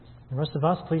The rest of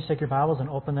us, please take your Bibles and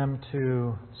open them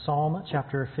to Psalm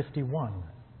chapter 51.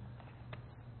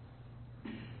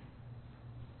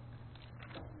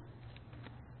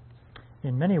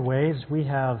 In many ways, we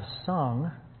have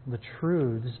sung the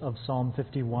truths of Psalm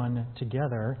 51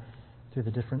 together through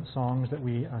the different songs that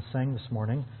we sang this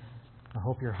morning. I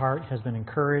hope your heart has been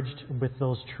encouraged with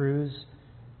those truths,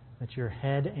 that your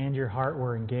head and your heart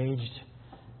were engaged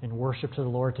in worship to the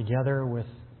Lord together with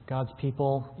God's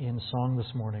people in song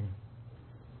this morning.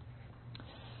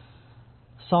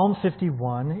 Psalm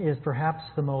 51 is perhaps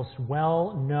the most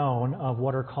well-known of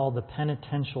what are called the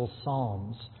penitential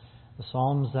psalms, the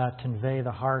psalms that convey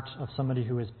the heart of somebody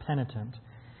who is penitent.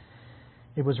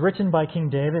 It was written by King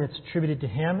David. It's attributed to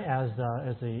him as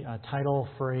the title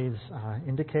phrase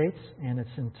indicates, and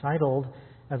it's entitled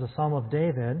as a Psalm of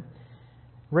David,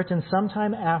 written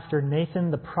sometime after Nathan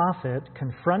the prophet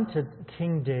confronted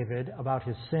King David about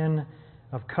his sin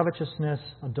of covetousness,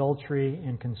 adultery,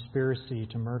 and conspiracy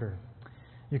to murder.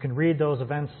 You can read those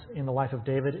events in the life of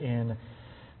David in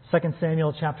 2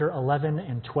 Samuel chapter 11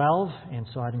 and 12. And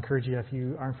so I'd encourage you, if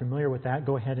you aren't familiar with that,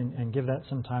 go ahead and give that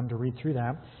some time to read through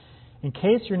that. In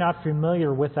case you're not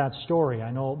familiar with that story,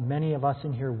 I know many of us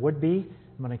in here would be,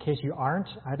 but in case you aren't,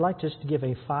 I'd like just to give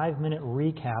a 5-minute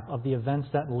recap of the events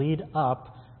that lead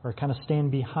up or kind of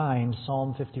stand behind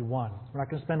Psalm 51. We're not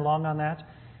going to spend long on that.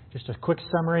 Just a quick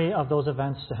summary of those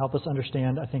events to help us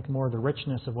understand, I think, more of the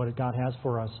richness of what God has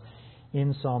for us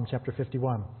in Psalm chapter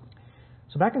 51.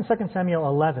 So back in 2 Samuel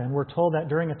 11, we're told that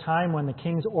during a time when the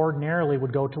kings ordinarily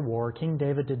would go to war, King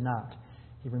David did not.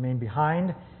 He remained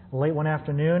behind. Late one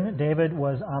afternoon, David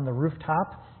was on the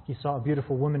rooftop. He saw a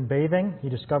beautiful woman bathing. He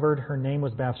discovered her name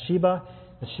was Bathsheba,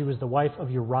 that she was the wife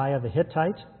of Uriah the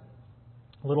Hittite.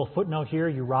 A little footnote here,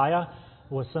 Uriah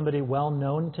was somebody well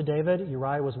known to David.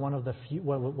 Uriah was one of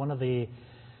the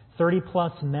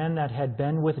 30-plus men that had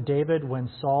been with David when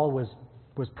Saul was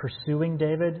pursuing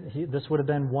David. This would have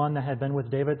been one that had been with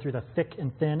David through the thick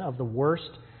and thin of the worst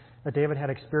that David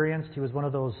had experienced. He was one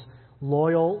of those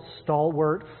loyal,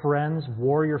 stalwart friends,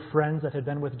 warrior friends that had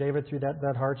been with David through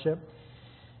that hardship.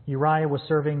 Uriah was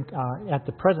serving at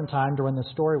the present time, when the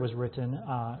story was written,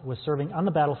 was serving on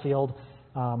the battlefield,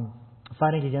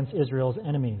 fighting against Israel's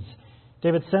enemies.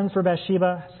 David sends for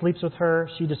Bathsheba, sleeps with her.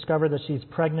 She discovers that she's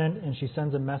pregnant, and she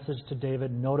sends a message to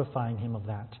David notifying him of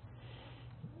that.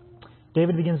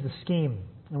 David begins to scheme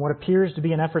in what appears to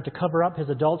be an effort to cover up his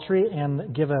adultery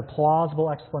and give a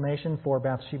plausible explanation for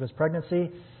Bathsheba's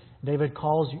pregnancy. David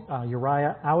calls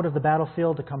Uriah out of the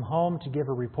battlefield to come home to give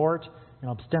a report, and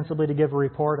ostensibly to give a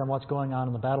report on what's going on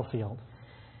in the battlefield.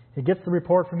 He gets the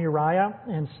report from Uriah,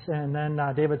 and then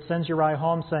David sends Uriah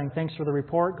home saying, "Thanks for the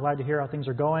report. Glad to hear how things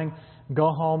are going.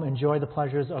 Go home, enjoy the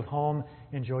pleasures of home,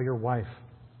 enjoy your wife."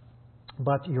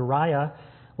 But Uriah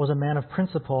was a man of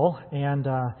principle, and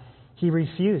he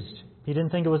refused. He didn't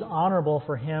think it was honorable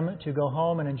for him to go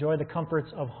home and enjoy the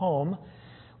comforts of home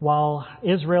while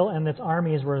Israel and its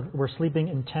armies were sleeping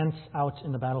in tents out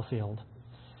in the battlefield.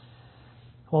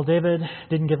 Well, David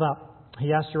didn't give up.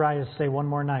 He asked Uriah to stay one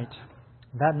more night.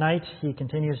 That night, he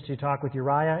continues to talk with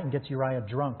Uriah and gets Uriah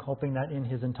drunk, hoping that in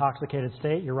his intoxicated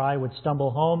state, Uriah would stumble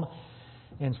home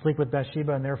and sleep with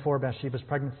Bathsheba, and therefore Bathsheba's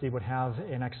pregnancy would have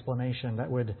an explanation that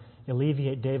would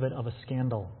alleviate David of a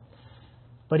scandal.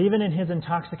 But even in his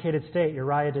intoxicated state,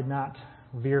 Uriah did not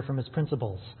veer from his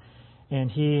principles. And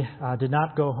he did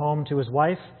not go home to his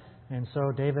wife. And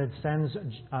so David sends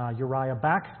Uriah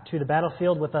back to the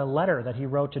battlefield with a letter that he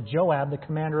wrote to Joab, the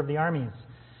commander of the armies.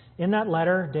 In that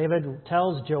letter, David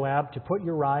tells Joab to put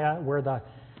Uriah where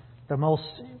the most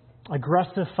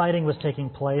aggressive fighting was taking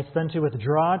place, then to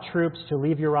withdraw troops to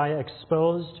leave Uriah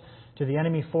exposed to the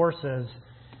enemy forces.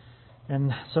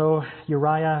 And so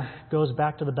Uriah goes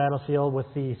back to the battlefield with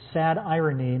the sad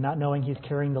irony, not knowing he's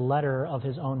carrying the letter of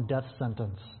his own death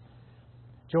sentence.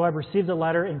 Joab receives the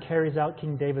letter and carries out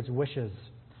King David's wishes.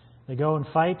 They go and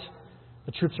fight.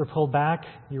 The troops are pulled back.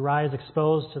 Uriah is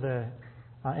exposed to the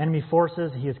enemy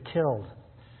forces. He is killed.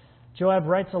 Joab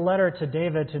writes a letter to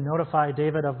David to notify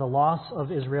David of the loss of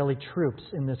Israeli troops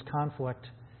in this conflict,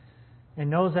 and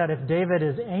knows that if David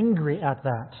is angry at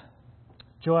that,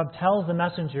 Joab tells the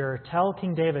messenger, tell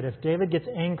King David, if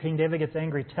King David gets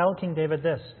angry, tell King David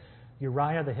this,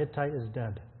 Uriah the Hittite is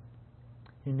dead.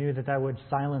 He knew that would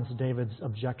silence David's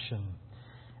objection.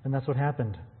 And that's what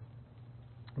happened.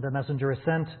 The messenger is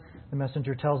sent. The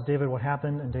messenger tells David what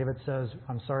happened, and David says,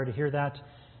 I'm sorry to hear that,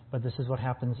 but this is what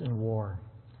happens in war.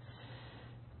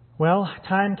 Well,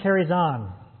 time carries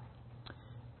on.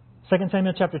 2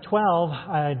 Samuel chapter 12,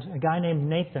 a guy named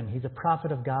Nathan, he's a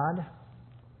prophet of God.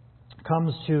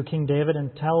 comes to King David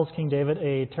and tells King David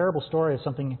a terrible story of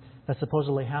something that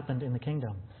supposedly happened in the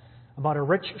kingdom, about a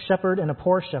rich shepherd and a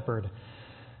poor shepherd.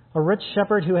 A rich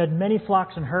shepherd who had many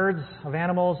flocks and herds of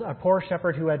animals, a poor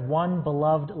shepherd who had one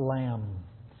beloved lamb.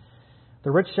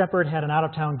 The rich shepherd had an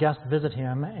out-of-town guest visit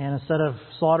him, and instead of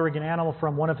slaughtering an animal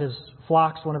from one of his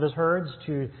flocks, one of his herds,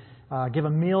 to give a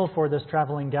meal for this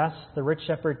traveling guest, the rich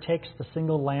shepherd takes the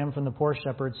single lamb from the poor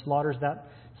shepherd, slaughters that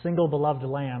single beloved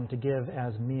lamb to give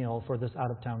as meal for this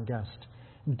out-of-town guest.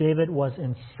 David was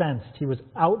incensed. He was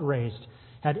outraged,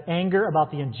 had anger about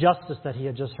the injustice that he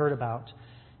had just heard about.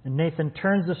 And Nathan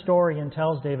turns the story and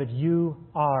tells David, "You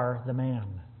are the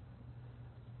man."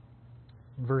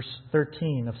 In verse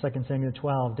 13 of 2 Samuel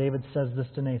 12, David says this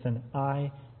to Nathan,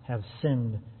 "I have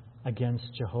sinned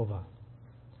against Jehovah."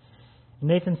 And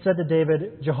Nathan said to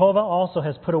David, "Jehovah also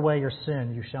has put away your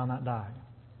sin. You shall not die."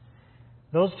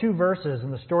 Those two verses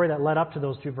and the story that led up to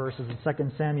those two verses in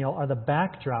 2 Samuel are the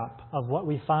backdrop of what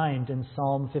we find in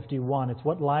Psalm 51. It's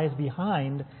what lies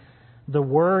behind the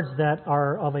words that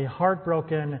are of a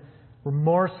heartbroken,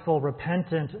 remorseful,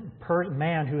 repentant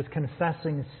man who is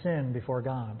confessing sin before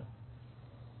God.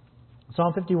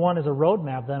 Psalm 51 is a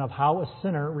roadmap, then, of how a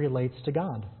sinner relates to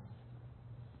God.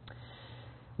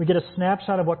 We get a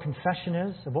snapshot of what confession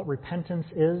is, of what repentance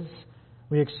is.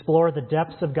 We explore the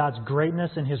depths of God's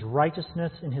greatness and His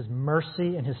righteousness and His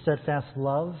mercy and His steadfast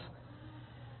love.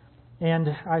 And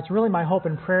it's really my hope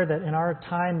and prayer that in our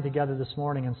time together this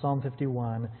morning in Psalm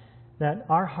 51, that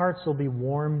our hearts will be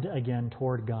warmed again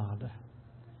toward God.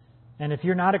 And if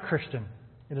you're not a Christian,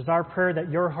 it is our prayer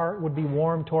that your heart would be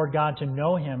warmed toward God to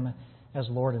know Him as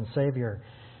Lord and Savior.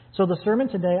 So the sermon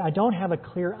today, I don't have a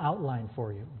clear outline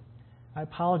for you. I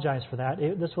apologize for that.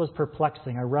 This was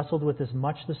perplexing. I wrestled with this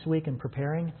much this week in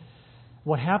preparing.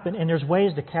 What happened, and there's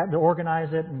ways to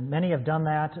organize it, and many have done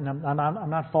that, and I'm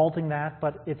not faulting that,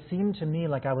 but it seemed to me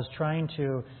like I was trying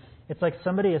to, it's like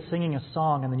somebody is singing a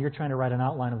song and then you're trying to write an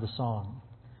outline of the song.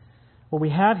 What we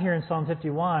have here in Psalm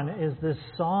 51 is this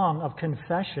song of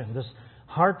confession, this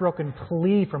heartbroken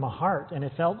plea from a heart, and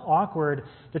it felt awkward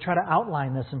to try to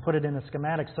outline this and put it in a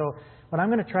schematic. So what I'm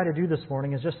going to try to do this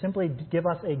morning is just simply give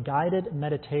us a guided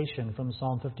meditation from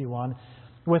Psalm 51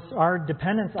 with our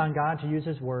dependence on God to use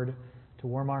His Word to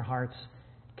warm our hearts,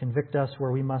 convict us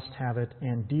where we must have it,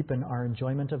 and deepen our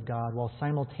enjoyment of God while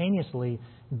simultaneously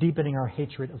deepening our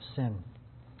hatred of sin.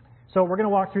 So we're going to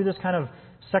walk through this kind of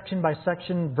section by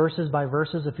section, verses by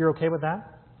verses, if you're okay with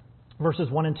that. Verses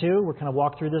 1 and 2, we're going to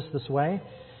walk through this way.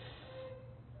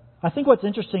 I think what's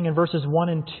interesting in verses 1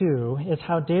 and 2 is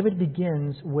how David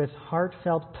begins with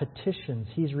heartfelt petitions.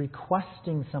 He's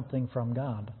requesting something from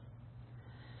God.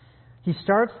 He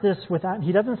starts this without,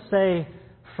 he doesn't say,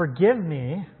 "Forgive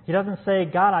me." He doesn't say,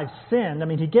 "God, I've sinned." I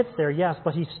mean, he gets there, yes,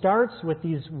 but he starts with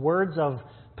these words of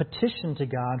petition to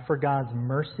God for God's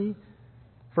mercy,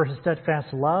 for His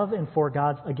steadfast love, and for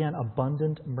God's, again,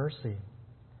 abundant mercy.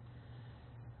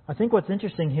 I think what's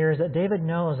interesting here is that David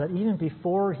knows that even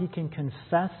before he can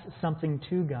confess something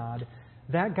to God,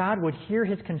 that God would hear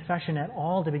his confession at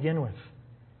all to begin with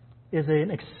is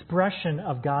an expression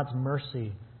of God's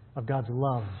mercy, of God's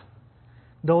love.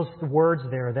 Those words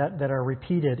there that are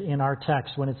repeated in our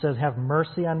text when it says, "Have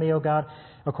mercy on me, O God,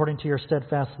 according to your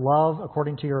steadfast love,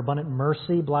 according to your abundant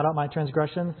mercy, blot out my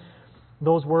transgression."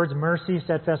 Those words, mercy,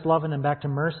 steadfast love, and then back to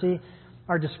mercy,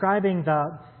 are describing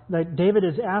that David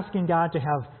is asking God to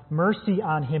have mercy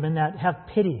on him and that have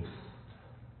pity.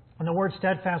 And the word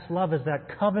steadfast love is that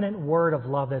covenant word of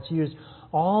love that's used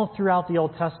all throughout the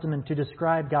Old Testament to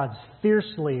describe God's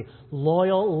fiercely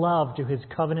loyal love to His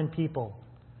covenant people.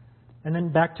 And then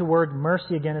back to word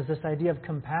mercy again is this idea of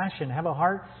compassion. Have a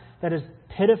heart that is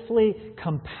pitifully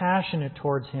compassionate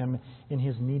towards Him in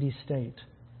His needy state.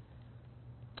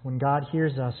 When God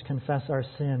hears us confess our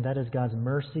sin, that is God's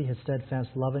mercy, His steadfast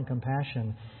love and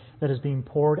compassion that is being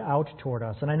poured out toward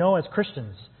us. And I know as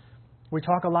Christians, we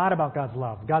talk a lot about God's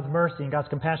love, God's mercy, and God's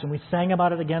compassion. We sang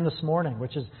about it again this morning,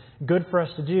 which is good for us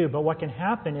to do. But what can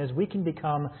happen is we can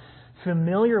become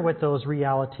familiar with those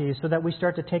realities so that we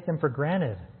start to take them for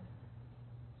granted.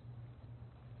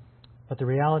 But the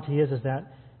reality is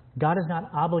that God is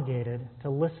not obligated to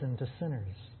listen to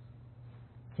sinners.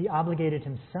 He obligated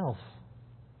Himself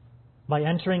by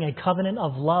entering a covenant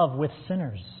of love with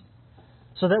sinners,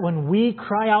 so that when we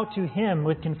cry out to Him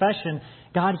with confession,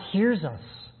 God hears us.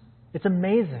 It's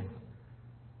amazing.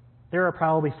 There are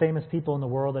probably famous people in the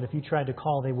world that if you tried to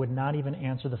call, they would not even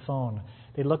answer the phone.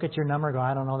 They'd look at your number and go,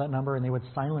 "I don't know that number," and they would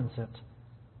silence it.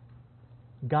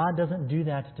 God doesn't do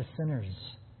that to sinners.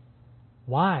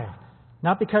 Why?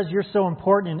 Not because you're so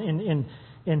important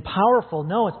and powerful.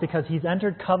 No, it's because He's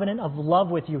entered covenant of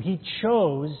love with you. He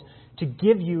chose to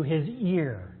give you His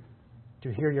ear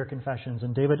to hear your confessions.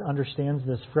 And David understands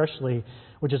this freshly,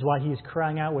 which is why he is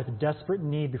crying out with desperate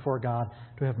need before God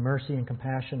to have mercy and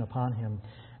compassion upon him.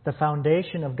 The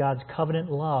foundation of God's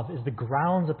covenant love is the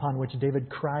grounds upon which David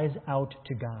cries out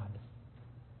to God.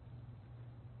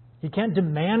 He can't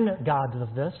demand God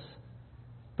of this,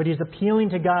 but he's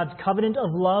appealing to God's covenant of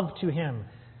love to him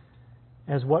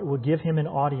as what will give him an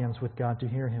audience with God to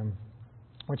hear him.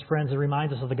 Which, friends, it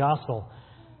reminds us of the gospel.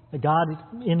 That God,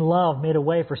 in love, made a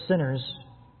way for sinners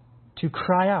to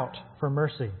cry out for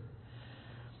mercy.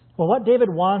 Well, what David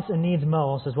wants and needs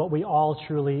most is what we all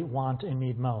truly want and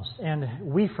need most. And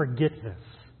we forget this.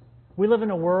 We live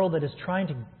in a world that is trying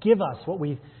to give us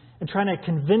and trying to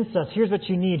convince us, here's what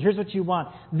you need, here's what you want.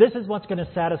 This is what's going to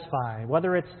satisfy.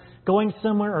 Whether it's going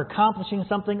somewhere or accomplishing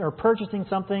something or purchasing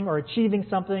something or achieving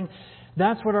something,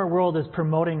 that's what our world is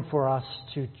promoting for us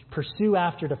to pursue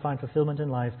after to find fulfillment in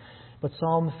life. But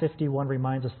Psalm 51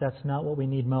 reminds us that's not what we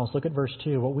need most. Look at verse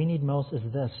 2. What we need most is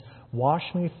this: wash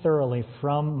me thoroughly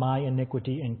from my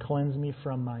iniquity and cleanse me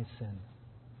from my sin.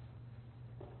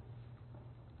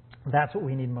 That's what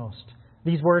we need most.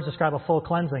 These words describe a full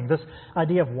cleansing. This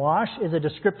idea of wash is a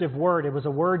descriptive word. It was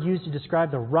a word used to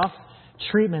describe the rough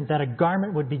treatment that a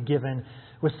garment would be given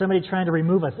with somebody trying to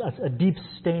remove a deep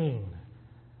stain.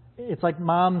 It's like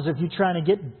moms, if you're trying to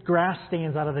get grass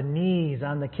stains out of the knees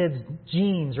on the kids'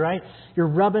 jeans, right? You're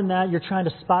rubbing that, you're trying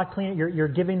to spot clean it, you're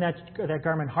giving that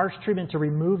garment harsh treatment to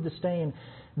remove the stain.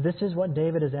 This is what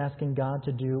David is asking God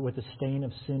to do with the stain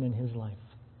of sin in his life.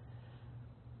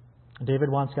 David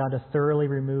wants God to thoroughly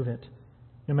remove it.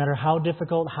 No matter how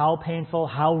difficult, how painful,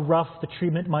 how rough the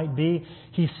treatment might be,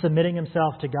 he's submitting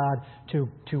himself to God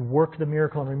to work the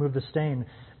miracle and remove the stain.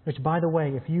 Which, by the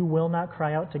way, if you will not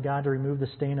cry out to God to remove the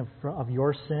stain of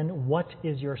your sin, what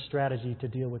is your strategy to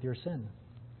deal with your sin?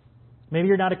 Maybe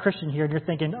you're not a Christian here and you're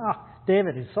thinking,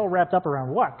 David, he's so wrapped up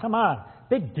around what? Come on,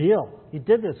 big deal. He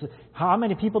did this. How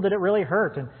many people did it really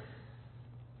hurt? And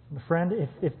friend,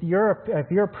 if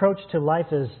your approach to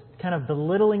life is kind of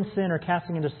belittling sin or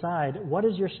casting it aside, what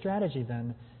is your strategy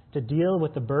then to deal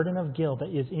with the burden of guilt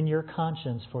that is in your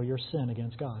conscience for your sin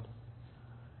against God?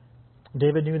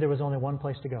 David knew there was only one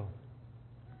place to go.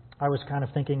 I was kind of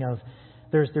thinking of,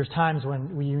 there's times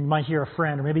when you might hear a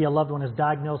friend or maybe a loved one is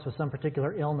diagnosed with some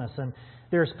particular illness, and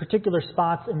there's particular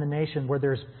spots in the nation where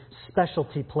there's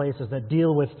specialty places that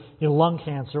deal with lung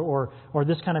cancer or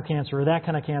this kind of cancer or that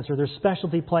kind of cancer. There's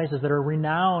specialty places that are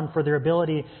renowned for their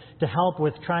ability to help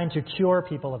with trying to cure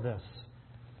people of this.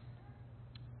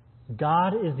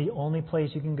 God is the only place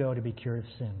you can go to be cured of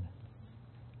sin.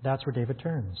 That's where David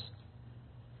turns.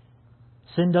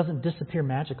 Sin doesn't disappear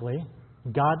magically.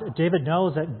 David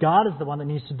knows that God is the one that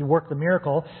needs to work the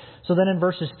miracle. So then in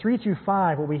verses 3 through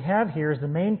 5, what we have here is the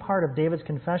main part of David's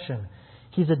confession.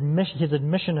 His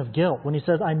admission of guilt. When he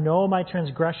says, I know my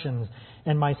transgressions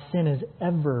and my sin is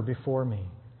ever before me.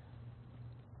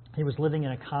 He was living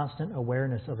in a constant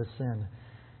awareness of his sin.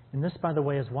 And this, by the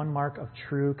way, is one mark of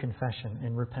true confession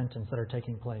and repentance that are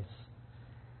taking place.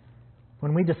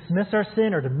 When we dismiss our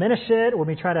sin or diminish it, when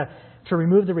we try to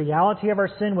remove the reality of our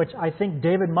sin, which I think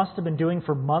David must have been doing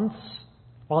for months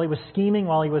while he was scheming,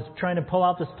 while he was trying to pull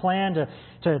out this plan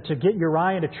to get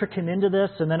Uriah to trick him into this,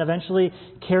 and then eventually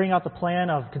carrying out the plan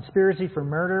of conspiracy for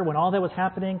murder. When all that was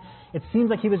happening, it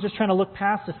seems like he was just trying to look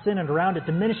past the sin and around it,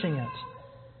 diminishing it.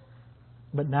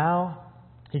 But now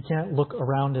he can't look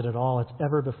around it at all. It's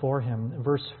ever before him.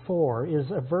 Verse 4 is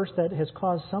a verse that has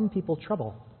caused some people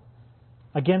trouble.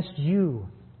 Against you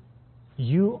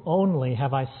only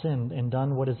have I sinned and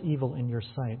done what is evil in your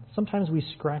sight. Sometimes we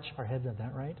scratch our heads at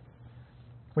that, right?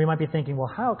 We might be thinking, well,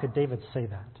 how could David say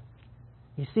that?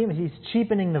 He's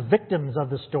cheapening the victims of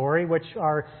the story, which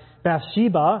are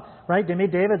Bathsheba, right? They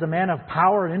made David a man of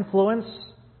power and influence.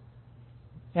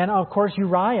 And, of course,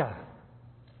 Uriah.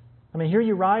 I mean, here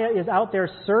Uriah is out there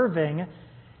serving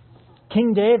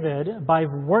King David by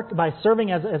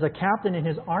serving as a captain in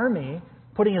his army,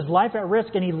 putting his life at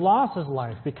risk, and he lost his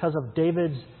life because of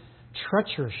David's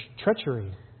treachery.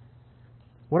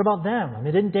 What about them? I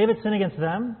mean, didn't David sin against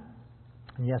them?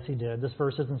 And yes, he did. This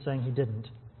verse isn't saying he didn't.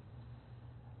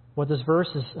 What this verse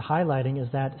is highlighting is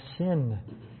that sin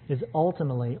is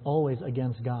ultimately always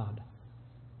against God.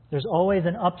 There's always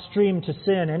an upstream to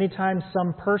sin. Anytime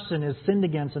some person is sinned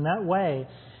against in that way,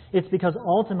 it's because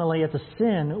ultimately it's a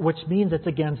sin, which means it's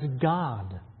against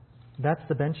God. That's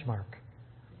the benchmark.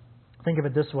 Think of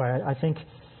it this way. I think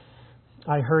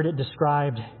I heard it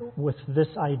described with this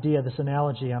idea, this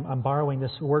analogy. I'm borrowing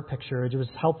this word picture. It was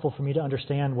helpful for me to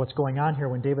understand what's going on here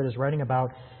when David is writing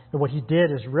about that what he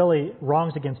did is really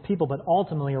wrongs against people, but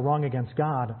ultimately a wrong against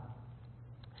God.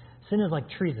 Sin is like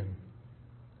treason.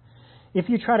 If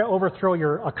you try to overthrow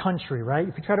a country, right?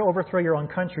 If you try to overthrow your own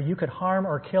country, you could harm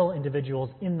or kill individuals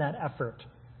in that effort.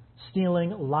 Stealing,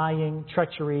 lying,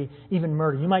 treachery, even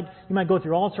murder. You might go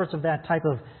through all sorts of that type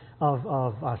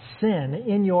of sin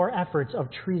in your efforts of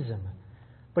treason.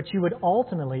 But you would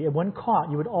ultimately, when caught,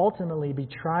 you would ultimately be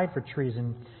tried for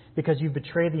treason because you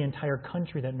betrayed the entire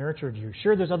country that nurtured you.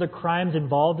 Sure, there's other crimes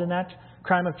involved in that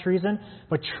crime of treason,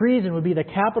 but treason would be the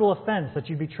capital offense that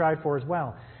you'd be tried for as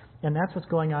well. And that's what's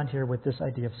going on here with this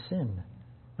idea of sin.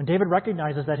 When David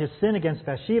recognizes that his sin against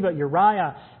Bathsheba,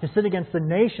 Uriah, his sin against the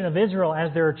nation of Israel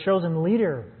as their chosen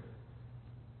leader,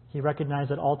 he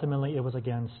recognized that ultimately it was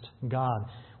against God.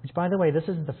 Which, by the way, this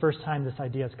isn't the first time this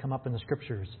idea has come up in the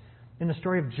Scriptures. In the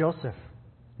story of Joseph,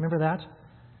 remember that?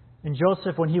 And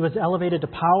Joseph, when he was elevated to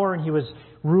power and he was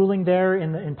ruling there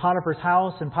in Potiphar's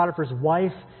house, and Potiphar's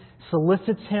wife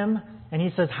solicits him, and he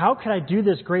says, how could I do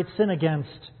this great sin against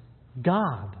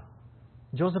God?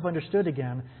 Joseph understood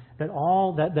again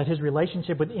that his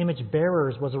relationship with image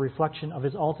bearers was a reflection of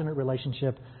his ultimate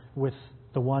relationship with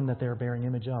the one that they are bearing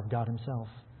image of, God Himself.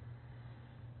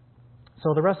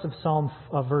 So the rest of Psalm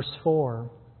verse 4,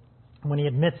 when he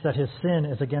admits that his sin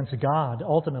is against God,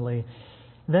 ultimately,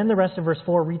 then the rest of verse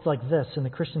 4 reads like this in the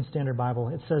Christian Standard Bible.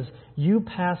 It says, you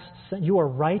are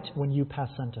right when you pass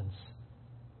sentence.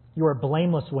 You are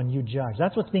blameless when you judge.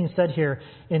 That's what's being said here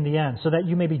in the end. So that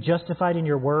you may be justified in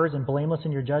your words and blameless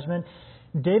in your judgment.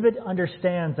 David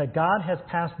understands that God has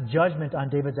passed judgment on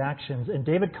David's actions, and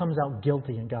David comes out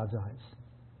guilty in God's eyes.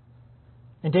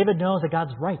 And David knows that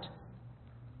God's right.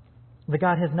 That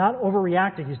God has not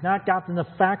overreacted. He's not gotten the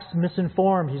facts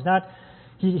misinformed.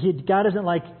 God isn't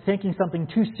like thinking something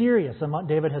too serious on what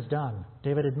David has done.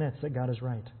 David admits that God is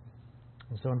right.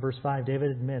 And so in verse 5,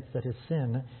 David admits that his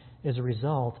sin is a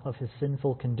result of his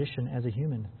sinful condition as a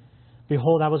human.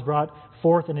 Behold, I was brought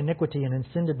forth in iniquity, and in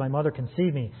sin did my mother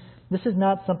conceive me. This is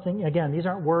not something, again, these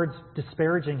aren't words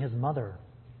disparaging his mother.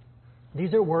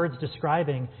 These are words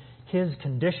describing his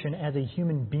condition as a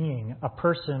human being, a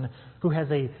person who has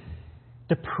a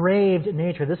depraved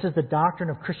nature. This is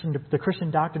the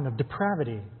Christian doctrine of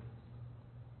depravity,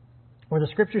 where the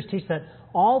Scriptures teach that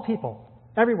all people,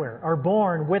 everywhere, are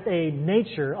born with a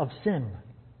nature of sin.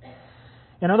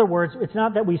 In other words, it's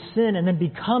not that we sin and then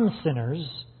become sinners.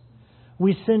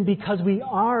 We sin because we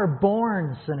are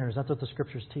born sinners. That's what the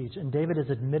Scriptures teach. And David is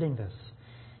admitting this.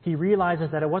 He realizes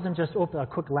that it wasn't just a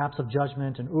quick lapse of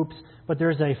judgment and oops, but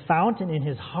there's a fountain in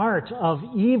his heart of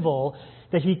evil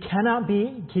that he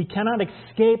cannot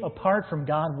escape apart from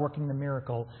God working the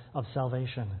miracle of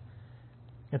salvation.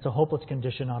 It's a hopeless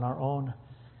condition on our own.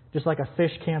 Just like a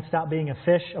fish can't stop being a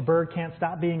fish, a bird can't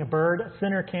stop being a bird, a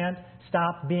sinner can't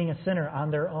stop being a sinner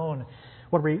on their own.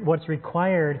 What's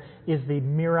required is the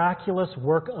miraculous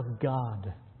work of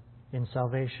God in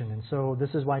salvation. And so this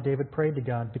is why David prayed to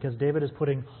God, because David is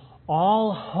putting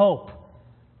all hope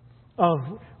of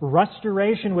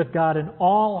restoration with God and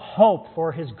all hope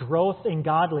for his growth in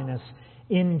godliness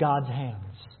in God's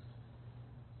hands.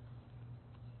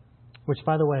 Which,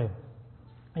 by the way,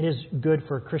 it is good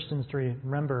for Christians to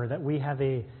remember that we have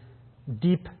a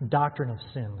deep doctrine of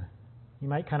sin. You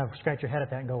might kind of scratch your head at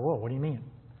that and go, whoa, what do you mean?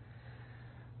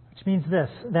 Which means this,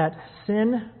 that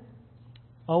sin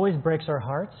always breaks our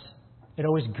hearts. It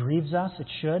always grieves us. It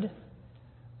should.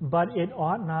 But it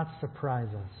ought not surprise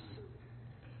us.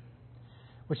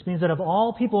 Which means that of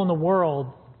all people in the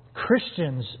world,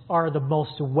 Christians are the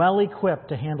most well-equipped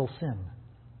to handle sin.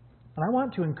 And I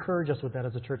want to encourage us with that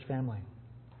as a church family.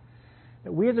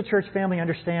 That we as a church family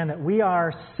understand that we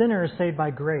are sinners saved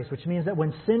by grace, which means that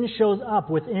when sin shows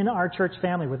up within our church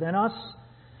family, within us,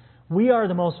 we are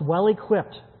the most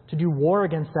well-equipped to do war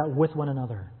against that with one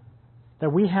another. That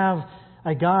we have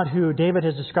a God who David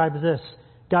has described as this,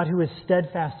 God who is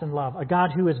steadfast in love, a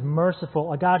God who is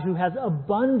merciful, a God who has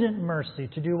abundant mercy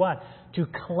to do what? To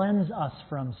cleanse us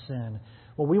from sin.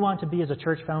 What we want to be as a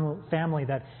church family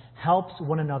that helps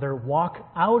one another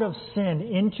walk out of sin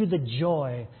into the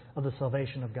joy of the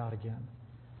salvation of God again.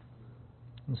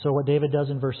 And so what David does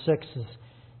in verse 6 is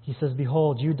he says,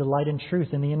 behold, you delight in truth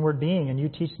in the inward being, and you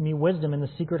teach me wisdom in the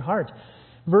secret heart.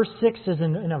 Verse 6 is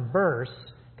in a verse,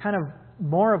 kind of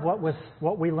more of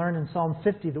what we learned in Psalm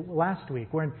 50 last week,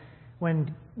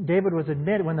 when David was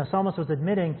when the psalmist was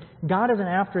admitting, God isn't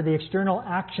after the external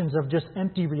actions of just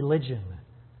empty religion.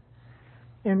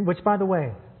 In which, by the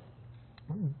way,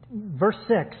 verse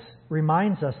 6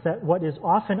 reminds us that what is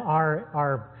often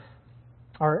our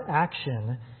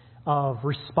action of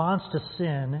response to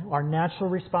sin, our natural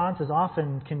response is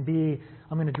often can be,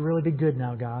 I'm going to really be good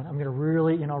now, God. I'm going to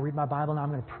really, read my Bible now.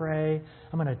 I'm going to pray.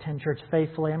 I'm going to attend church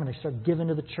faithfully. I'm going to start giving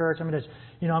to the church. I'm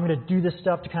going to do this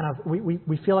stuff to kind of,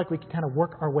 we feel like we can kind of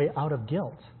work our way out of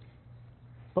guilt.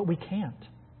 But we can't.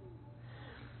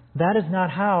 That is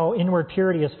not how inward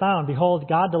purity is found. Behold,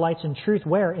 God delights in truth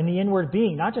where? In the inward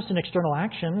being, not just in external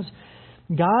actions.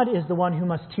 God is the one who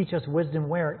must teach us wisdom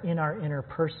where? In our inner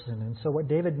person. And so what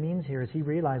David means here is he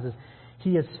realizes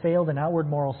he has failed in outward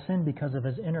moral sin because of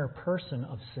his inner person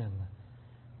of sin.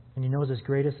 And he knows his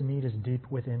greatest need is deep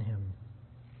within him.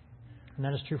 And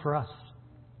that is true for us.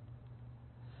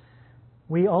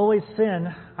 We always sin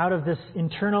out of this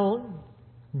internal,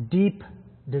 deep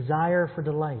desire for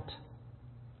delight.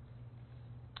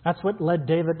 That's what led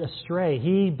David astray.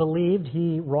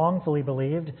 He wrongfully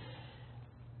believed,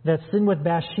 that sin with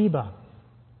Bathsheba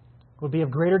would be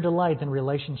of greater delight than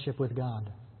relationship with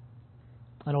God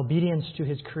and obedience to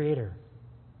his Creator.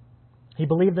 He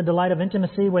believed the delight of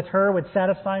intimacy with her would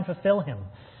satisfy and fulfill him.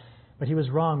 But he was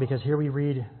wrong, because here we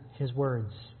read his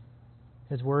words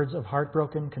of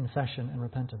heartbroken confession and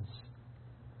repentance.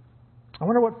 I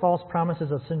wonder what false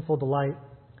promises of sinful delight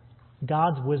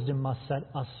God's wisdom must set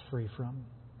us free from.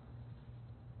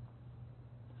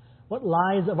 What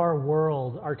lies of our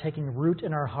world are taking root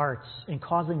in our hearts and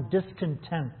causing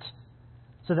discontent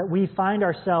so that we find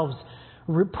ourselves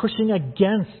pushing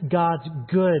against God's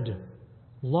good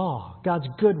law, God's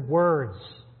good words.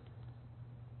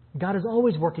 God is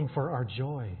always working for our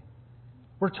joy.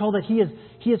 We're told that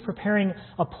He is preparing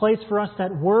a place for us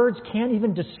that words can't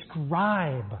even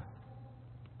describe.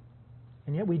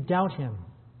 And yet we doubt Him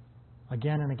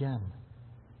again and again.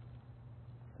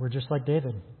 We're just like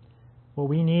David. What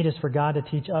we need is for God to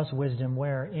teach us wisdom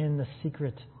where? In the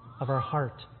secret of our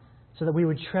heart, so that we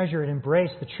would treasure and embrace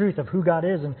the truth of who God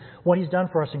is and what He's done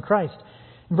for us in Christ.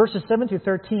 And verses 7 through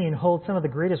 13 hold some of the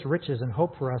greatest riches and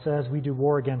hope for us as we do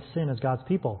war against sin as God's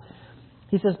people.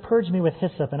 He says, "Purge me with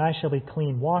hyssop, and I shall be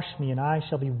clean. Wash me, and I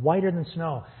shall be whiter than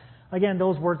snow." Again,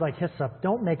 those words like hyssop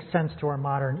don't make sense to our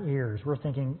modern ears. We're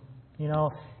thinking,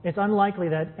 it's unlikely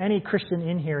that any Christian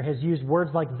in here has used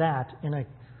words like that in a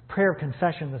prayer of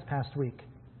confession this past week.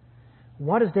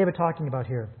 What is David talking about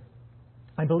here?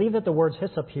 I believe that the words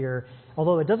hyssop here,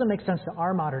 although it doesn't make sense to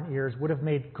our modern ears, would have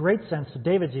made great sense to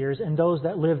David's ears and those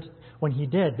that lived when he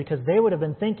did, because they would have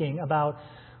been thinking about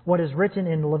what is written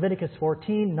in Leviticus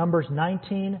 14, Numbers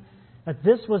 19, that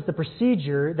this was the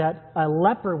procedure that a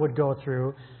leper would go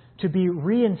through to be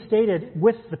reinstated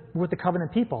with the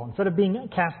covenant people. Instead of being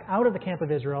cast out of the camp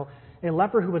of Israel, a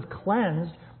leper who was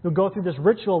cleansed would go through this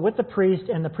ritual with the priest,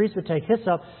 and the priest would take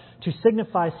hyssop to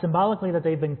signify symbolically that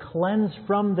they've been cleansed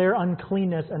from their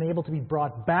uncleanness and able to be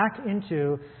brought back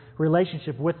into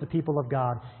relationship with the people of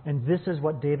God. And this is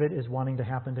what David is wanting to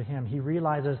happen to him. He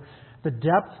realizes the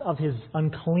depth of his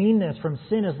uncleanness from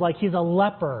sin is like he's a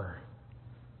leper.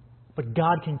 But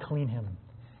God can clean him.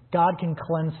 God can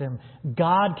cleanse him.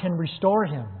 God can restore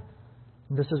him.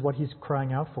 And this is what he's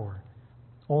crying out for.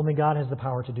 Only God has the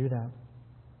power to do that.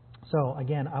 So,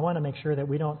 again, I want to make sure that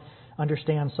we don't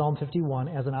understand Psalm 51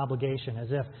 as an obligation, as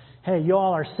if, hey, you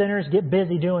all are sinners, get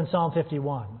busy doing Psalm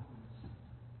 51.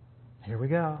 Here we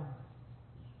go.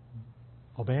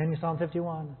 Obeying Psalm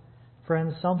 51.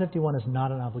 Friends, Psalm 51 is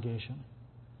not an obligation.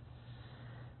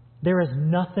 There is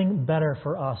nothing better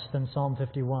for us than Psalm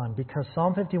 51, because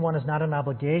Psalm 51 is not an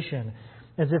obligation,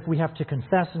 as if we have to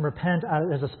confess and repent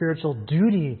as a spiritual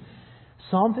duty.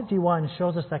 Psalm 51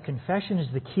 shows us that confession is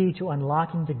the key to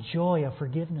unlocking the joy of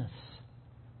forgiveness.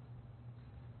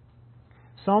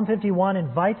 Psalm 51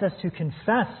 invites us to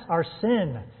confess our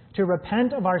sin, to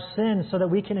repent of our sin so that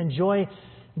we can enjoy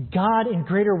God in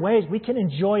greater ways. We can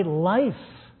enjoy life.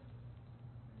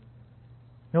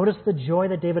 Notice the joy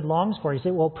that David longs for. You say,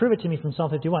 well, prove it to me from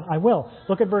Psalm 51. I will.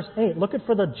 Look at verse 8. Look at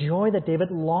for the joy that David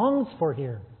longs for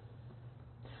here.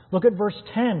 Look at verse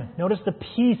 10. Notice the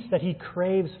peace that he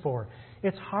craves for.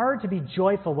 It's hard to be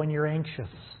joyful when you're anxious.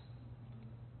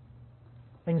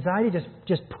 Anxiety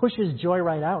just pushes joy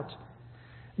right out.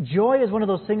 Joy is one of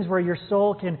those things where your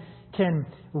soul can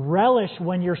relish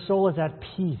when your soul is at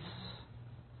peace.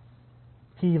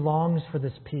 He longs for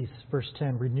this peace. Verse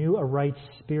 10, renew a right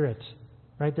spirit.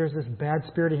 Right? There's this bad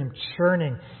spirit in him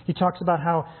churning. He talks about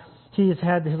how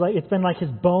it's been like his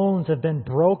bones have been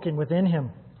broken within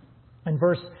him. In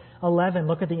verse 11,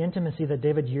 look at the intimacy that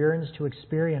David yearns to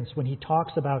experience when he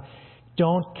talks about,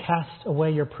 don't cast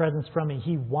away your presence from me.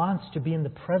 He wants to be in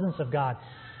the presence of God.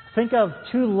 Think of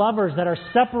two lovers that are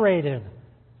separated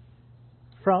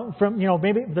from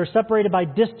maybe they're separated by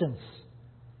distance.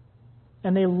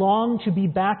 And they long to be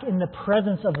back in the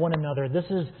presence of one another. This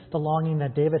is the longing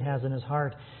that David has in his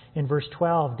heart. In verse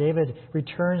 12, David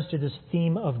returns to this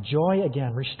theme of joy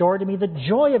again. Restore to me the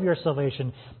joy of your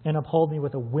salvation and uphold me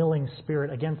with a willing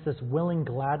spirit against this willing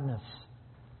gladness.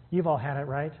 You've all had it,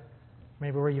 right?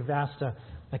 Maybe where you've asked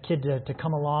a kid to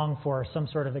come along for some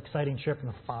sort of exciting trip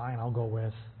and fine, I'll go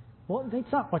with. Well,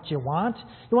 that's not what you want.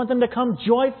 You want them to come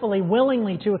joyfully,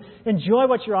 willingly, to enjoy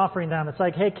what you're offering them. It's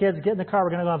like, hey, kids, get in the car. We're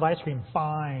going to go have ice cream.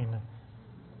 Fine.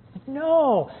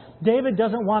 No. David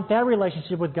doesn't want that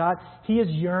relationship with God. He is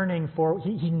yearning for,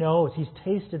 he knows, he's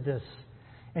tasted this,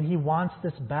 and he wants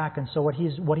this back. And so what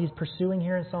he's pursuing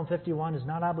here in Psalm 51 is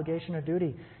not obligation or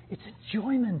duty. It's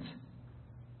enjoyment.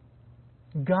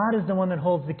 God is the one that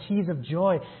holds the keys of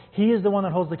joy. He is the one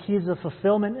that holds the keys of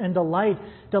fulfillment and delight.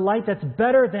 Delight that's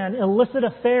better than illicit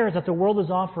affairs that the world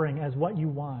is offering as what you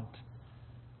want.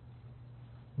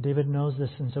 David knows this,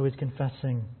 and so he's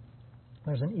confessing.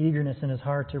 There's an eagerness in his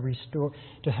heart to restore,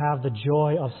 to have the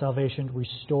joy of salvation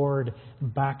restored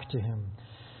back to him.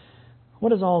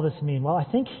 What does all this mean? Well, I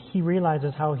think he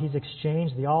realizes how he's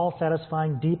exchanged the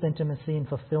all-satisfying deep intimacy and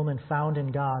fulfillment found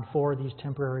in God for these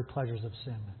temporary pleasures of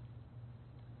sin.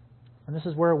 And this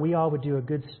is where we all would do a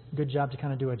good job to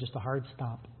kind of do just a hard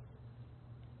stop.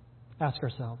 Ask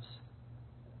ourselves,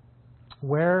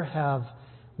 where have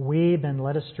we been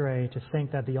led astray to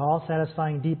think that the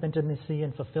all-satisfying deep intimacy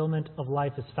and fulfillment of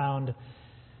life is found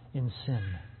in sin?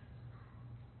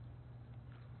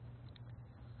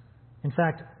 In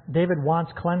fact, David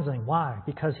wants cleansing. Why?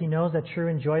 Because he knows that true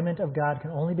enjoyment of God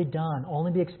can only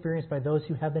be experienced by those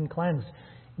who have been cleansed.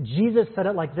 Jesus said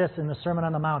it like this in the Sermon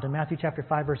on the Mount in Matthew chapter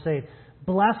 5, verse 8.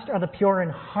 Blessed are the pure in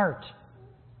heart.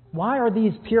 Why are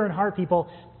these pure in heart people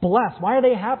blessed? Why are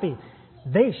they happy?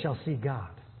 They shall see God.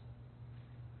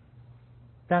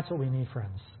 That's what we need,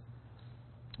 friends.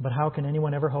 But how can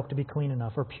anyone ever hope to be clean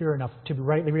enough or pure enough to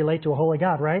rightly relate to a holy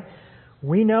God, right?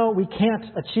 We know we can't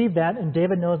achieve that, and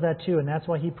David knows that too, and that's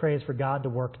why he prays for God to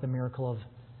work the miracle of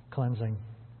cleansing.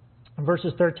 In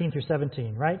verses 13 through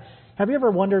 17, right? Have you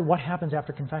ever wondered what happens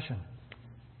after confession?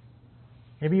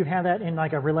 Maybe you've had that in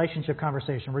like a relationship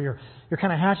conversation where you're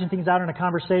kind of hashing things out in a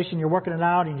conversation, you're working it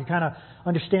out, and you kind of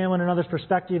understand one another's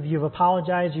perspective. You've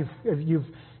apologized,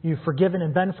 you've forgiven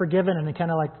and been forgiven, and then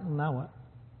kind of like, now what?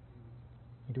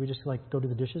 Do we just like go do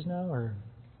the dishes now, or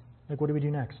like what do we do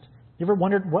next? You ever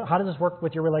wondered how does this work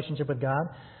with your relationship with God?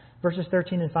 Verses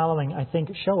 13 and following, I think,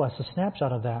 show us a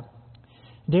snapshot of that.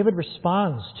 David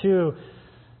responds to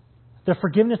the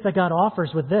forgiveness that God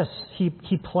offers with this. He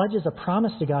pledges a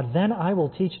promise to God. Then I will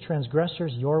teach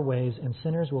transgressors your ways, and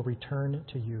sinners will return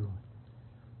to you.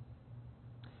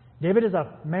 David is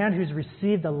a man who's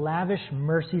received the lavish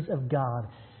mercies of God.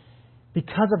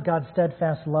 Because of God's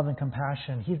steadfast love and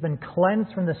compassion, he's been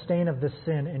cleansed from the stain of this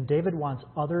sin, and David wants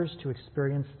others to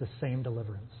experience the same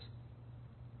deliverance.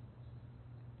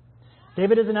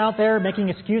 David isn't out there making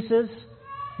excuses.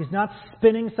 He's not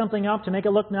spinning something up to make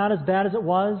it look not as bad as it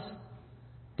was.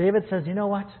 David says, you know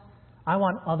what? I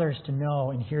want others to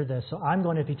know and hear this, so I'm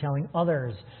going to be telling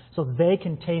others so they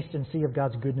can taste and see of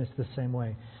God's goodness the same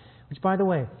way. Which, by the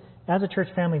way, as a church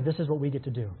family, this is what we get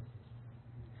to do.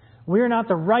 We are not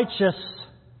the righteous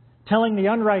telling the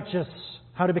unrighteous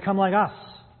how to become like us.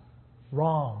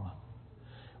 Wrong.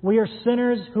 We are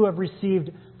sinners who have received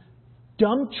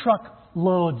dump truck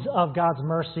loads of God's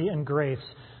mercy and grace,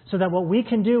 so that what we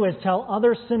can do is tell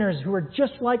other sinners who are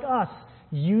just like us,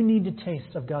 you need to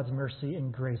taste of God's mercy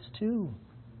and grace too.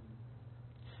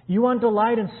 You want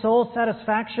delight and soul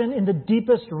satisfaction in the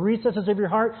deepest recesses of your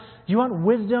heart? Do you want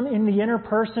wisdom in the inner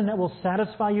person that will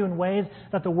satisfy you in ways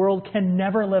that the world can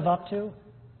never live up to?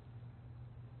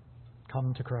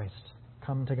 Come to Christ.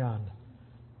 Come to God.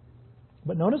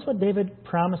 But notice what David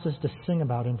promises to sing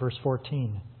about in verse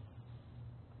 14.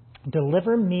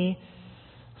 Deliver me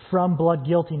from blood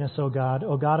guiltiness, O God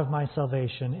of my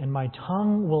salvation, and my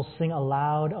tongue will sing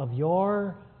aloud of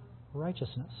your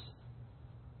righteousness.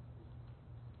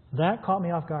 That caught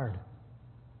me off guard.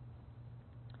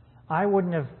 I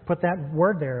wouldn't have put that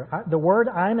word there. The word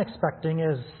I'm expecting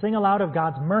is sing aloud of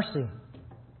God's mercy,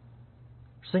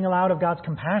 sing aloud of God's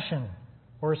compassion,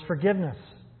 or His forgiveness,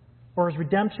 or His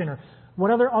redemption, or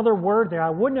whatever other word there. I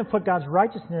wouldn't have put God's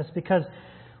righteousness, because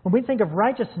when we think of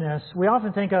righteousness, we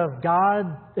often think of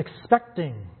God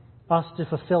expecting us to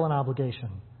fulfill an obligation.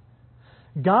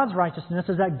 God's righteousness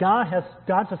is that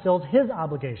God fulfills His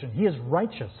obligation. He is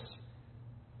righteous.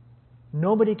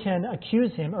 Nobody can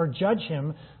accuse Him or judge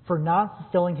Him for not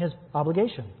fulfilling His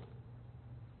obligation.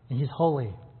 And He's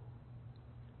holy.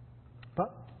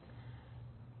 But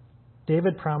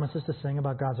David promises to sing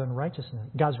about God's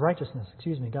righteousness.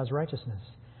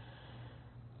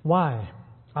 Why?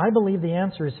 I believe the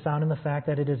answer is found in the fact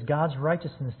that it is God's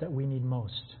righteousness that we need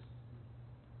most.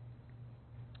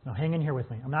 Now hang in here with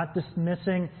me. I'm not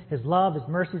dismissing His love, His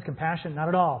mercy, His compassion, not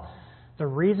at all. The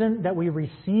reason that we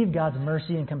receive God's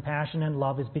mercy and compassion and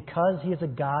love is because He is a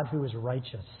God who is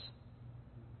righteous.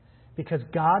 Because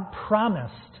God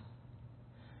promised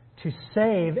to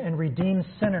save and redeem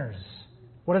sinners.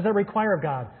 What does that require of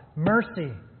God?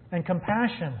 Mercy and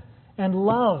compassion and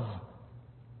love.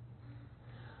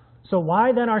 So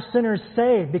why then are sinners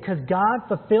saved? Because God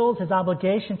fulfills His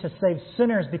obligation to save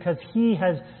sinners because He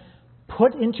has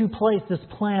put into place this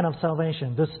plan of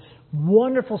salvation, this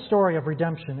wonderful story of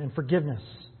redemption and forgiveness.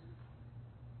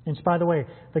 And by the way,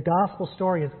 the gospel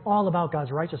story is all about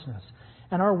God's righteousness.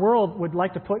 And our world would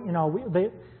like to put,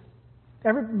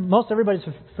 most everybody's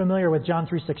familiar with John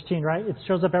 3:16, right? It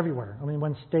shows up everywhere. I mean,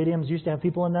 when stadiums used to have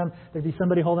people in them, there'd be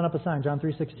somebody holding up a sign, John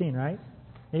 3:16, right?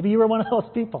 Maybe you were one of those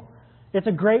people. It's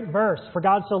a great verse. For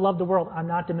God so loved the world. I'm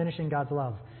not diminishing God's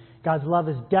love. God's love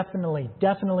is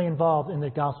definitely involved in the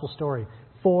gospel story,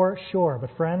 for sure. But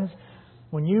friends,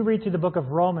 when you read through the book of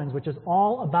Romans, which is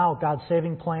all about God's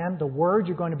saving plan, the word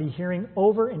you're going to be hearing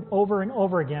over and over and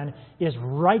over again is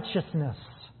righteousness.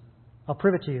 I'll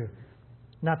prove it to you.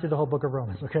 Not through the whole book of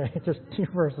Romans, okay? Just 2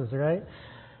 verses, right?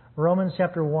 Romans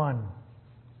chapter 1,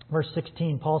 verse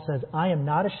 16, Paul says, I am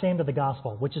not ashamed of the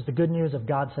gospel, which is the good news of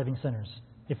God saving sinners,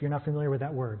 if you're not familiar with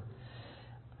that word.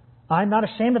 I'm not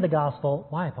ashamed of the gospel.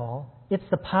 Why, Paul? It's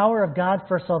the power of God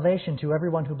for salvation to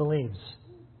everyone who believes.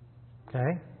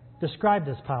 Okay? Describe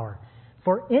this power.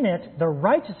 For in it, the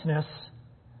righteousness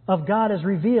of God is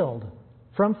revealed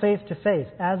from faith to faith.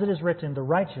 As it is written, the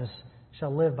righteous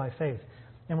shall live by faith.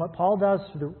 And what Paul does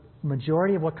through the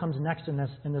majority of what comes next in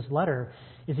this letter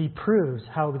is he proves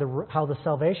how the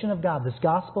salvation of God, this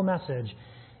gospel message,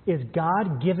 is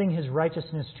God giving His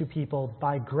righteousness to people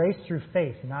by grace through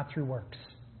faith, not through works.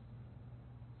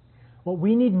 What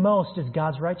we need most is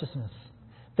God's righteousness.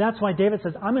 That's why David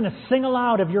says, I'm going to sing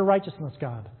aloud of your righteousness,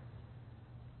 God.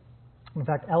 In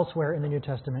fact, elsewhere in the New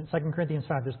Testament, 2 Corinthians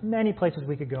 5, there's many places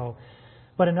we could go.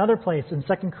 But another place, in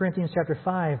 2 Corinthians chapter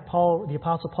 5, the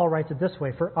Apostle Paul writes it this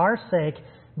way, for our sake,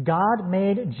 God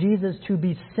made Jesus to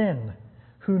be sin,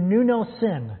 who knew no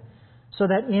sin, so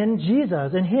that in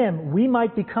Jesus, in Him, we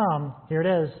might become, here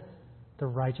it is, the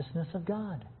righteousness of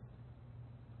God.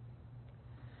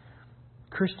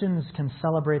 Christians can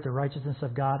celebrate the righteousness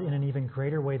of God in an even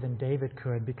greater way than David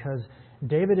could, because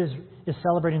David is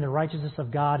celebrating the righteousness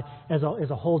of God as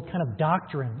a whole kind of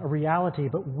doctrine, a reality,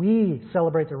 but we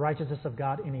celebrate the righteousness of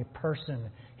God in a person.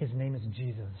 His name is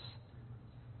Jesus.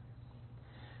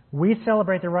 We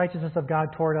celebrate the righteousness of God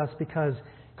toward us because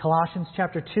Colossians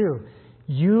chapter 2,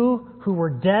 you who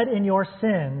were dead in your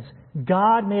sins,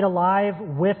 God made alive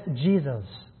with Jesus.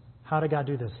 How did God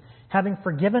do this? Having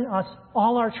forgiven us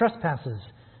all our trespasses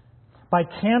by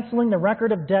canceling the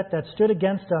record of debt that stood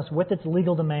against us with its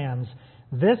legal demands.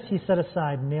 This He set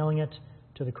aside, nailing it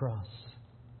to the cross.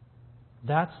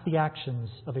 That's the actions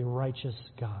of a righteous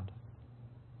God.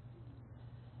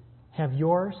 Have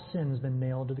your sins been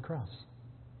nailed to the cross?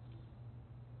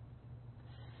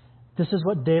 This is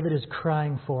what David is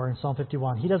crying for in Psalm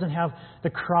 51. He doesn't have the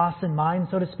cross in mind,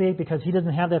 so to speak, because he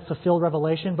doesn't have that fulfilled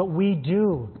revelation, but we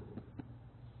do.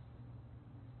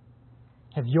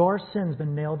 Have your sins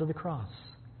been nailed to the cross?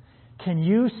 Can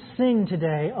you sing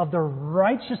today of the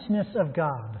righteousness of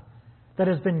God that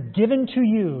has been given to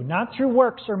you, not through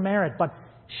works or merit, but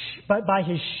by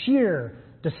His sheer,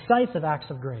 decisive acts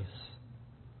of grace?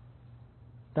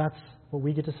 That's what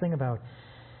we get to sing about.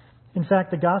 In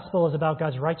fact, the gospel is about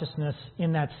God's righteousness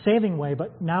in that saving way,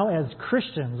 but now as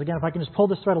Christians, again, if I can just pull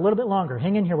this thread a little bit longer,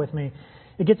 hang in here with me,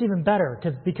 it gets even better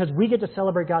because we get to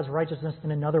celebrate God's righteousness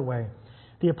in another way.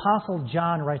 The Apostle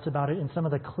John writes about it in some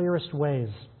of the clearest ways.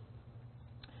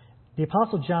 The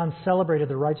Apostle John celebrated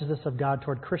the righteousness of God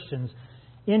toward Christians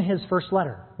in his first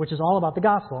letter, which is all about the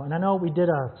gospel. And I know we did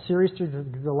a series through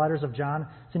the letters of John.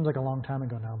 Seems like a long time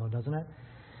ago now, though, doesn't it?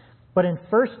 But in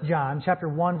 1 John chapter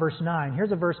 1, verse 9,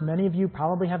 here's a verse many of you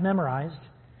probably have memorized.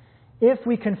 If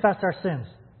we confess our sins,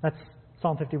 that's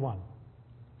Psalm 51.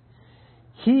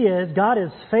 God is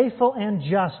faithful and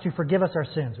just to forgive us our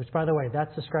sins, which, by the way,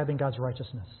 that's describing God's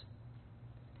righteousness,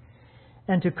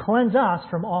 and to cleanse us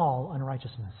from all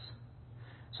unrighteousness.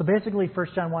 So basically, 1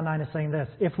 John 1:9 is saying this.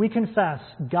 If we confess,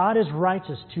 God is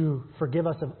righteous to forgive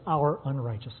us of our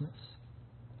unrighteousness.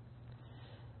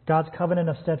 God's covenant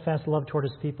of steadfast love toward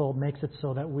His people makes it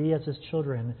so that we as His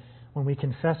children, when we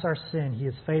confess our sin, He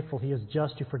is faithful, He is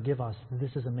just to forgive us.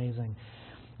 This is amazing.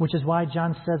 Which is why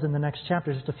John says in the next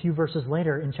chapter, just a few verses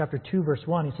later, in chapter 2, verse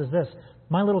 1, he says this,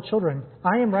 my little children,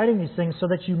 I am writing these things so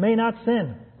that you may not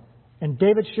sin. And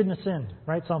David shouldn't have sinned,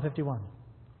 right? Psalm 51.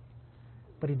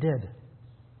 But he did.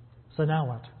 So now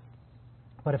what?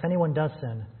 But if anyone does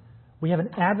sin, we have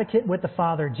an advocate with the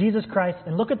Father, Jesus Christ.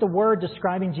 And look at the word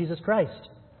describing Jesus Christ.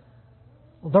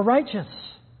 The righteous.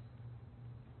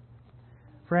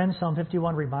 Friends, Psalm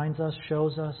 51 reminds us,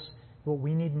 shows us, what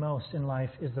we need most in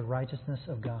life is the righteousness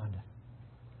of God.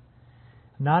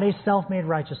 Not a self-made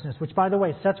righteousness, which, by the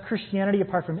way, sets Christianity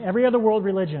apart from every other world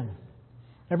religion.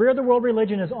 Every other world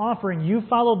religion is offering, you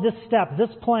follow this step, this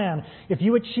plan. If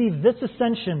you achieve this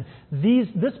ascension,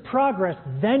 this progress,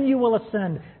 then you will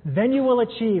ascend, then you will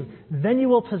achieve, then you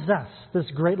will possess this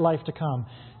great life to come.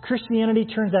 Christianity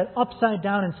turns that upside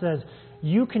down and says,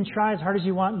 you can try as hard as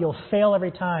you want, you'll fail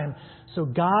every time. So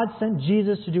God sent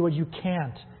Jesus to do what you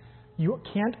can't. You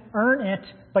can't earn it,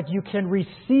 but you can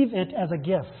receive it as a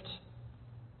gift.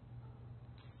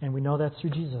 And we know that's through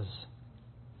Jesus.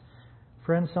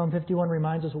 Friends, Psalm 51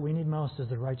 reminds us what we need most is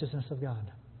the righteousness of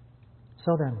God.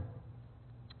 So then,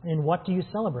 in what do you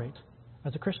celebrate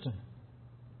as a Christian?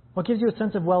 What gives you a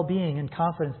sense of well-being and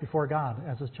confidence before God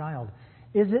as His child?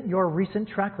 Is it your recent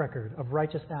track record of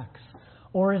righteous acts?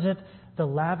 Or is it the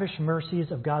lavish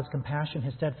mercies of God's compassion,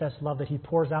 His steadfast love that He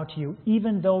pours out to you,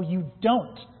 even though you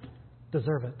don't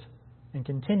deserve it and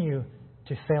continue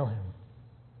to fail Him?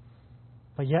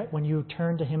 But yet, when you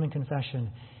turn to Him in confession,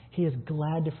 He is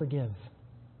glad to forgive,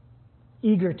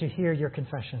 eager to hear your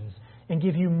confessions, and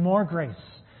give you more grace.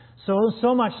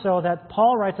 So much so that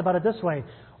Paul writes about it this way,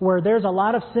 where there's a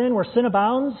lot of sin, where sin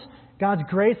abounds, God's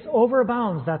grace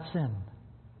overabounds that sin.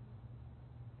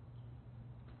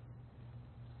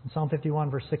 In Psalm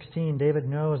 51, verse 16, David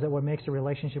knows that what makes a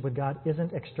relationship with God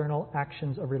isn't external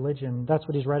actions of religion. That's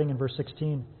what he's writing in verse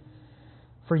 16.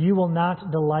 For you will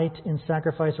not delight in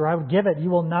sacrifice, or I would give it. You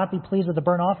will not be pleased with the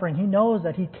burnt offering. He knows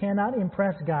that he cannot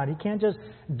impress God. He can't just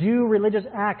do religious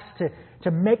acts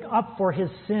to make up for his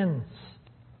sins.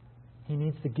 He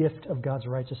needs the gift of God's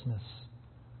righteousness.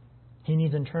 He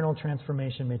needs internal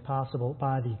transformation made possible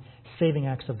by the saving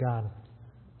acts of God.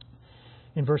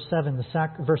 In verse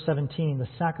 17, the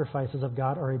sacrifices of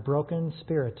God are a broken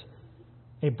spirit,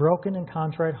 a broken and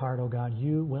contrite heart, O God,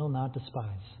 you will not despise.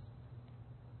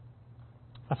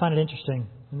 I find it interesting,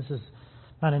 and this is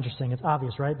not interesting, it's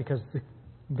obvious, right? Because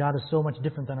God is so much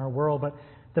different than our world, but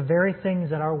the very things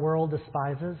that our world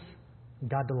despises,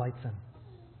 God delights in.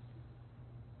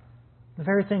 The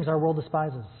very things our world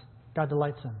despises, God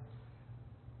delights in.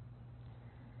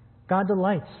 God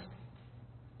delights.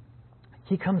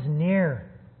 He comes near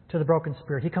to the broken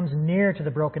spirit. He comes near to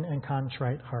the broken and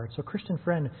contrite heart. So, Christian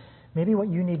friend, maybe what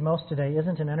you need most today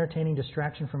isn't an entertaining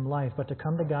distraction from life, but to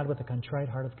come to God with a contrite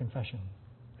heart of confession.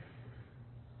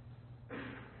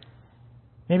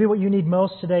 Maybe what you need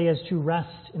most today is to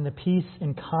rest in the peace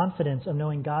and confidence of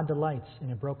knowing God delights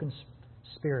in a broken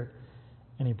spirit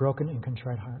and a broken and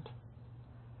contrite heart.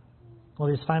 Well,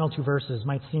 these final two verses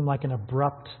might seem like an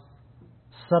abrupt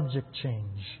subject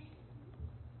change.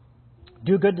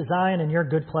 Do good to Zion in your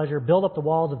good pleasure. Build up the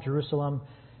walls of Jerusalem.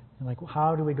 And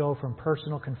how do we go from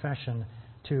personal confession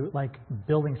to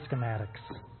building schematics?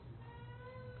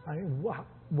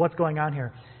 What's going on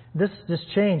here? This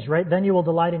changed, right? Then you will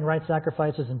delight in right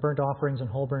sacrifices and burnt offerings and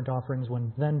whole burnt offerings,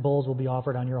 when then bulls will be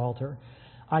offered on your altar.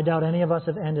 I doubt any of us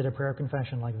have ended a prayer of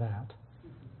confession like that.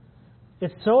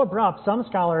 It's so abrupt, some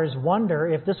scholars wonder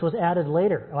if this was added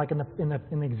later, like in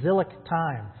the exilic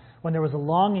time, when there was a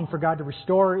longing for God to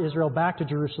restore Israel back to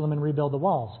Jerusalem and rebuild the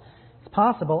walls. It's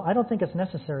possible. I don't think it's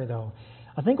necessary, though.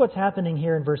 I think what's happening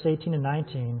here in verse 18 and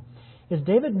 19 is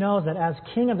David knows that as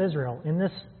king of Israel, in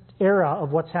this era of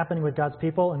what's happening with God's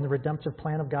people and the redemptive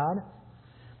plan of God,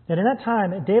 that in that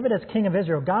time, David as king of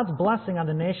Israel, God's blessing on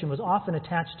the nation was often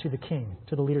attached to the king,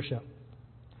 to the leadership.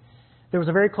 There was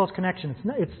a very close connection.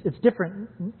 It's different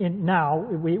now.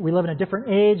 We live in a different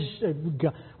age.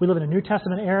 We live in a New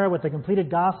Testament era with the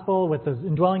completed gospel, with the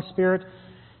indwelling Spirit.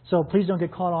 So please don't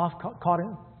get caught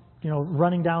in,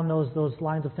 running down those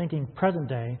lines of thinking present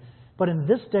day. But in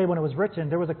this day when it was written,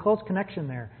 there was a close connection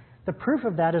there. The proof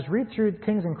of that is read through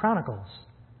Kings and Chronicles.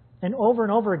 And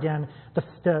over again,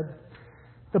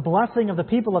 the blessing of the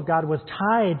people of God was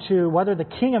tied to whether the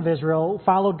king of Israel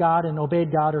followed God and obeyed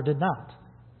God or did not.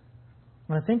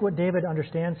 And I think what David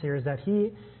understands here is that he,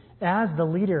 as the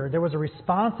leader, there was a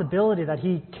responsibility that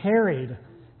he carried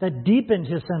that deepened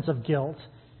his sense of guilt,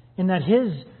 in that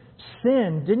his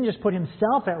sin didn't just put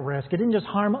himself at risk. It didn't just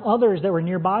harm others that were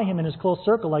nearby him in his close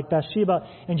circle, like Bathsheba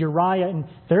and Uriah and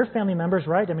their family members,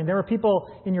 right? I mean, there were people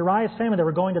in Uriah's family that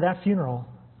were going to that funeral.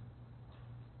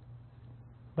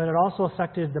 But it also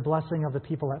affected the blessing of the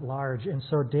people at large. And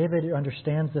so David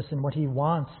understands this, and what he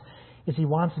wants is he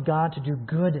wants God to do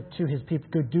good to his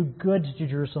people, do good to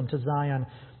Jerusalem, to Zion,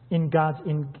 in God's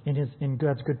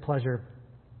good pleasure.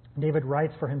 David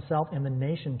writes for himself and the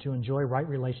nation to enjoy right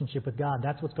relationship with God.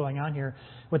 That's what's going on here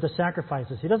with the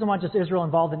sacrifices. He doesn't want just Israel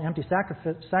involved in empty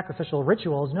sacrificial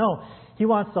rituals. No, he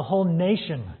wants the whole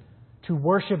nation to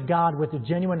worship God with a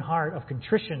genuine heart of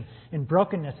contrition and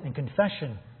brokenness and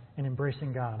confession and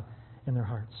embracing God in their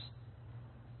hearts.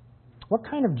 What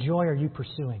kind of joy are you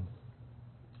pursuing?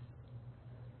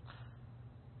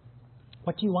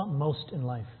 What do you want most in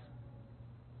life?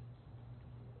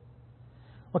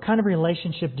 What kind of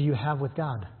relationship do you have with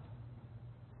God?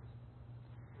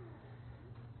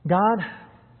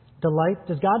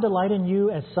 Does God delight in you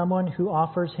as someone who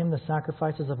offers him the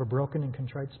sacrifices of a broken and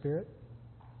contrite spirit?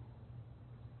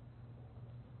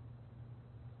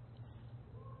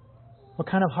 What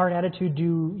kind of heart attitude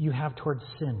do you have towards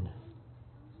sin?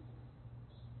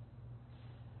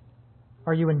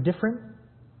 Are you indifferent,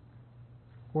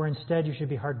 or instead you should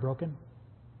be heartbroken?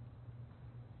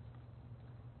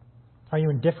 Are you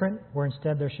indifferent, or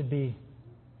instead there should be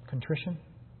contrition?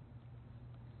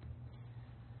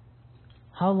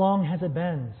 How long has it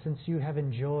been since you have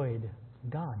enjoyed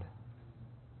God?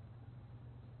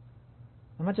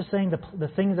 I'm not just saying the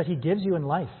things that he gives you in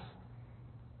life.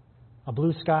 A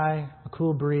blue sky, a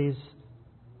cool breeze,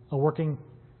 a working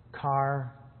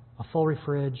car, a full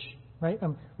fridge, right?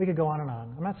 We could go on and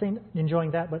on. I'm not saying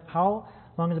enjoying that, but how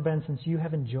long has it been since you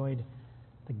have enjoyed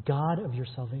the God of your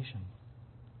salvation?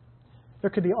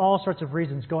 There could be all sorts of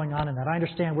reasons going on in that. I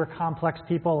understand we're complex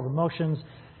people of emotions,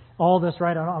 all this,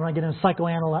 right? I'm not getting into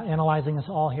psychoanalyzing this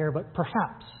all here, but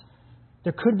perhaps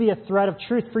there could be a thread of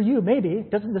truth for you. Maybe.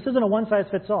 This isn't a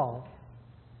one-size-fits-all.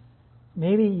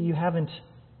 Maybe you haven't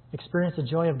experienced the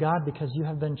joy of God because you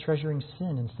have been treasuring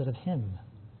sin instead of him.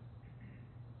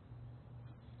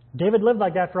 David lived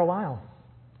like that for a while.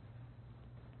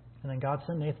 And then God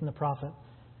sent Nathan the prophet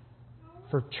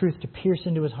for truth to pierce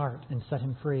into his heart and set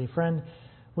him free. Friend,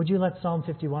 would you let Psalm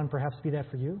 51 perhaps be that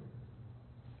for you?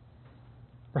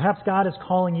 Perhaps God is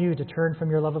calling you to turn from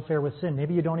your love affair with sin.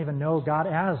 Maybe you don't even know God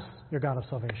as your God of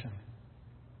salvation.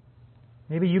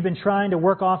 Maybe you've been trying to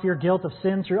work off your guilt of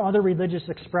sin through other religious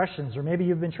expressions, or maybe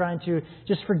you've been trying to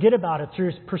just forget about it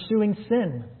through pursuing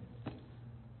sin.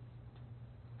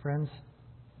 Friends,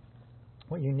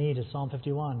 what you need is Psalm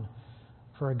 51.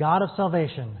 For a God of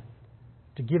salvation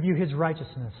to give you his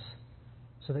righteousness,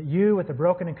 so that you, with a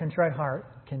broken and contrite heart,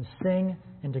 can sing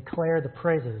and declare the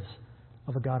praises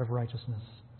of a God of righteousness.